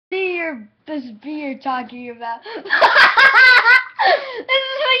this bee you're talking about. This is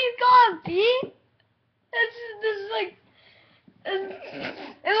what you call a bee? This is like,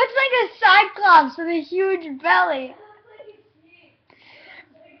 it looks like a cyclops with a huge belly.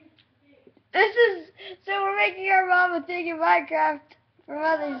 So we're making our mom a thing in Minecraft for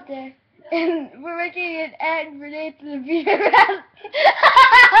Mother's Day. And we're making an egg for Nathan the Bee. It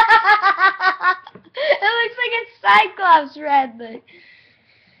looks like a cyclops, Radley.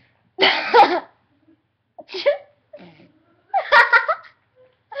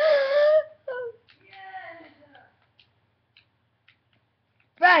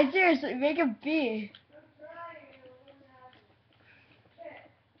 Right, seriously, make a bee.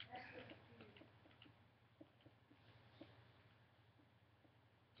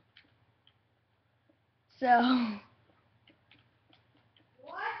 So,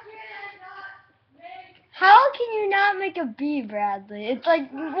 how can you not make a bee, Bradley? It's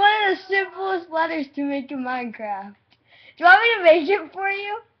like one of the simplest letters to make in Minecraft. Do you want me to make it for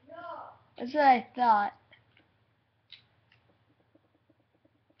you? No. That's what I thought.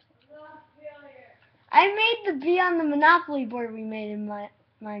 I made the bee on the Monopoly board we made in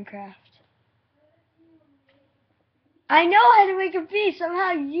Minecraft. I know how to make a bee.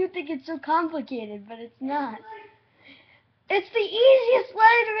 Somehow you think it's so complicated, but it's not. It's the easiest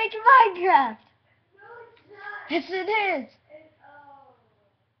letter to make in Minecraft. No, it's not. Yes, it is.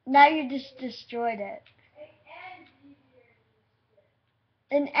 Now you just destroyed it.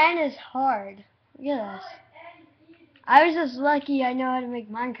 An N is hard. Look at this. I was just lucky I know how to make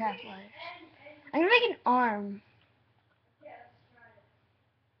Minecraft letters. I'm going to make an arm.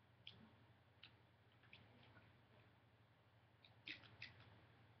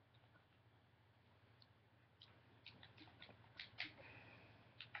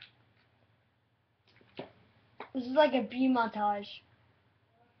 This is like a bee montage.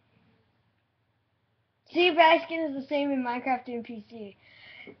 See, Baskin is the same in Minecraft and PC.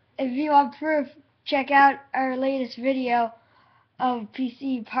 If you want proof, check out our latest video of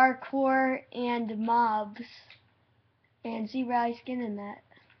PC parkour and mobs. And see Riley's skin in that.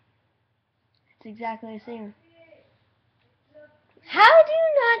 It's exactly the same. How do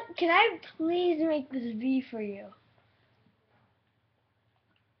you not... Can I please make this bee for you?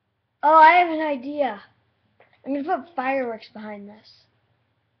 Oh, I have an idea. I'm going to put fireworks behind this.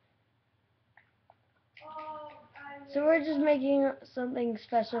 So we're just making something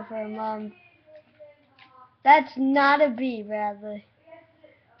special for our mom. That's not a bee, Bradley.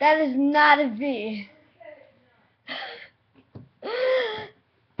 That is not a bee.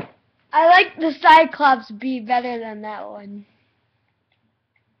 I like the Cyclops bee better than that one.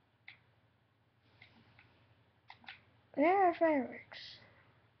 Where are fireworks?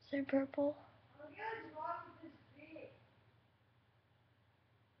 Is there purple?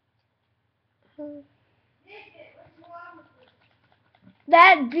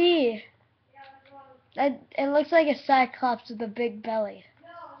 That bee. It looks like a cyclops with a big belly. No,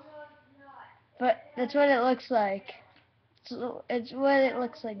 it's not. But that's what it looks like. It's what it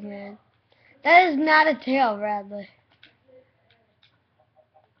looks like, man. That is not a tail, Bradley.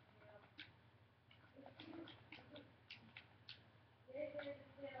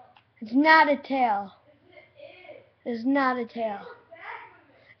 It's not a tail. It's not a tail.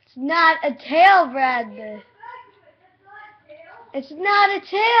 It's not a tail, Bradley. It's not a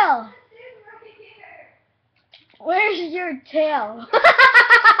tail. Where's your tail?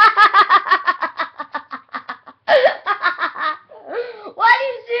 Why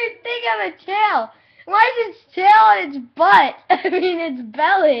do you think of a tail? Why is its tail on its butt? I mean, its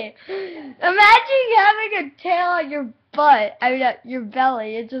belly. Imagine having a tail on your butt. I mean, your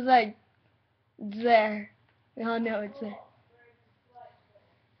belly. It's just like, it's there. We all know it's there.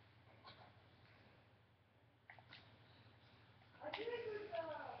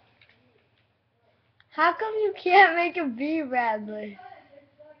 How come you can't make a bee, Bradley?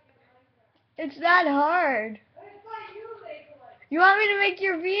 It's not hard. You want me to make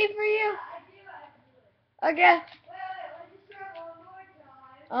your bee for you? Okay.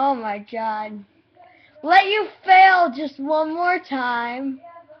 Oh my God. Let you fail just one more time.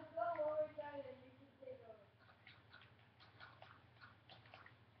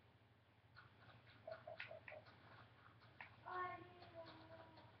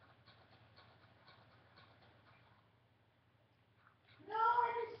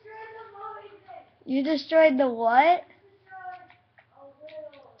 You destroyed the what?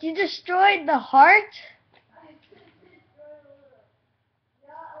 You destroyed the heart?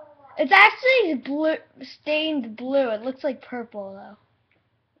 It's actually blue, stained blue. It looks like purple though.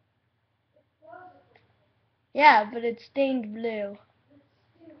 Yeah, but it's stained blue.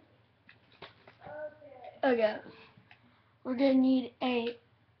 Okay. We're gonna need a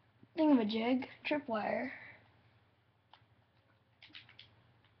thingamajig, tripwire.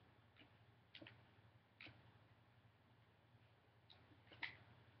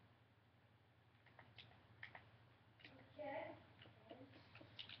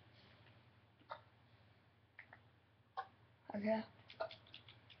 Okay.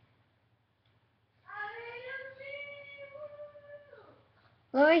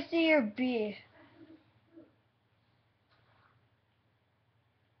 Let me see your bee.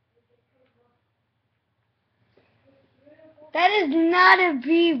 That is not a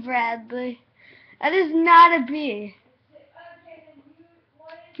bee, Bradley. That is not a bee.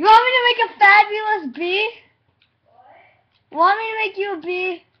 You want me to make a fabulous bee? Want me to make you a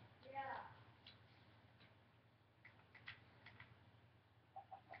bee?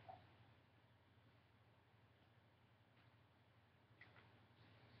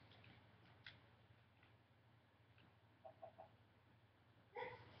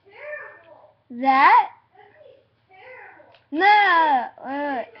 That? No,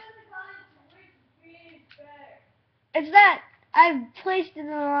 wait. It's that I placed it in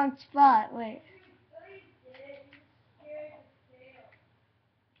the wrong spot. Wait.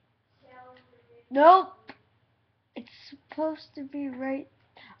 Nope. It's supposed to be right.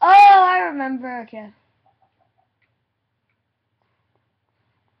 Oh, I remember. Okay.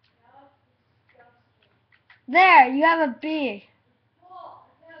 There, you have a bee.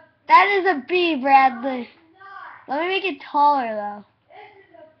 That is a bee, Bradley. Let me make it taller, though.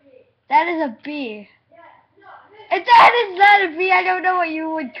 That is a bee. If that is not a bee, I don't know what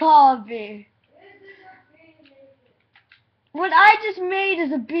you would call a bee. What I just made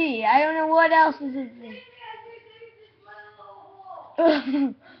is a bee. I don't know what else is a bee.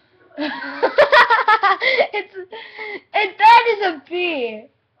 That is a bee.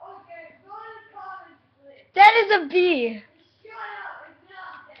 That is a bee.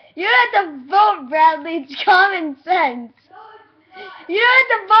 You don't have to vote, Bradley. It's common sense. You don't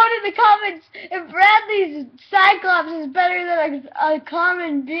have to vote in the comments if Bradley's Cyclops is better than a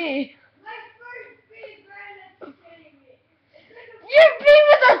common bee. Your bee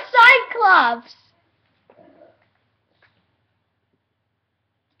was a Cyclops.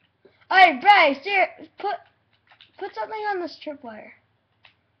 Alright, Bryce, here, put something on this tripwire.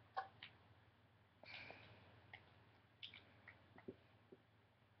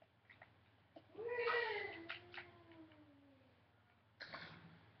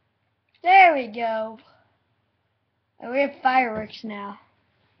 There we go. And we have fireworks now.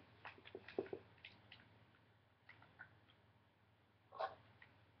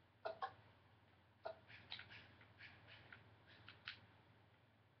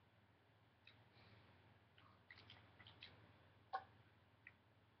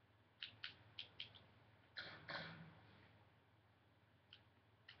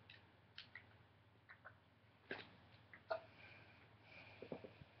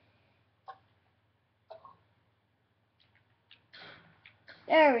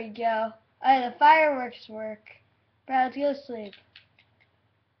 There we go. Alright, the fireworks work. Brad, let's go to sleep.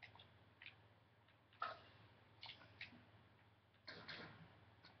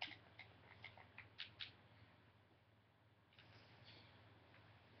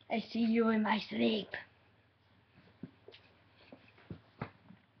 I see you in my sleep.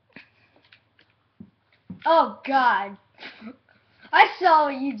 Oh, God. I saw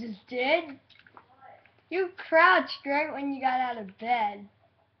what you just did. You crouched right when you got out of bed.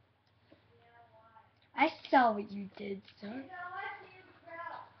 I saw what you did, son.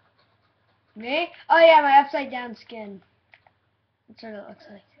 Me? Oh, yeah, my upside down skin. That's what it looks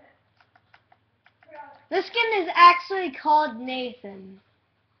like. This skin is actually called Nathan.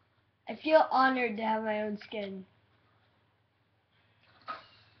 I feel honored to have my own skin.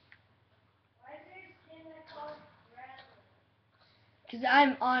 Why is there a skin that calls Bradley? Because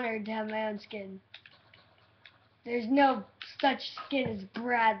I'm honored to have my own skin. There's no such skin as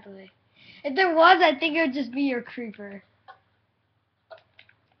Bradley. If there was, I think it would just be your creeper.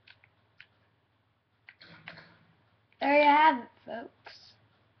 There you have it, folks.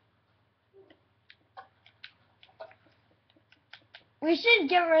 We should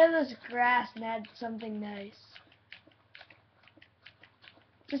get rid of this grass and add something nice.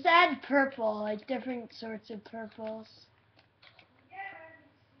 Just add purple, like different sorts of purples.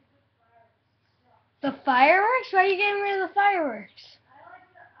 The fireworks? Why are you getting rid of the fireworks?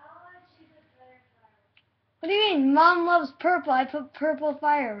 What do you mean? Mom loves purple. I put purple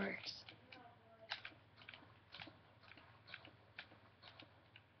fireworks.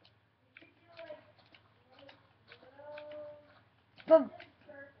 But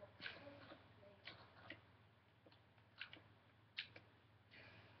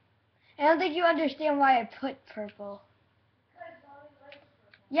I don't think you understand why I put purple.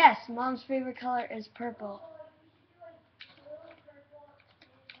 Yes, Mom's favorite color is purple.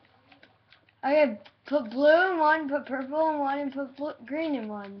 Okay, put blue in one, put purple in one, and put green in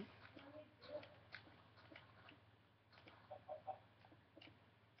one.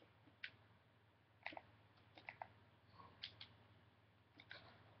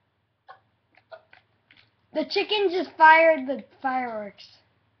 The chicken just fired the fireworks.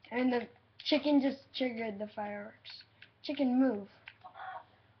 And the chicken just triggered the fireworks. Chicken, move.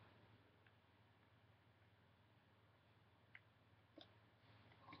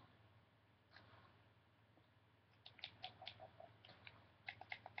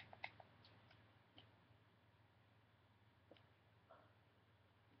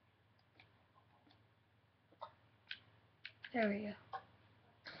 There we go.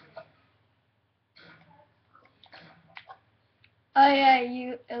 Oh yeah,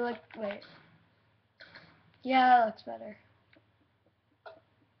 wait. Yeah, that looks better.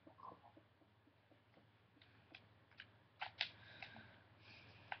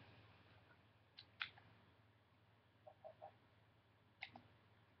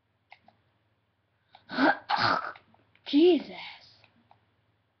 Jesus.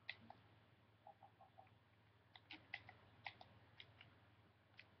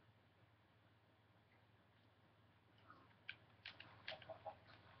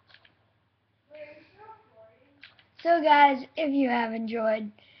 So guys, if you have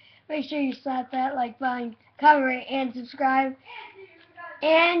enjoyed, make sure you slap that like button, comment, and subscribe.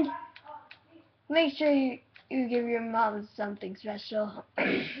 And make sure you give your mom something special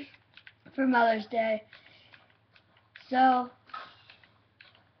for Mother's Day. So,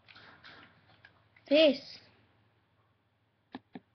 peace.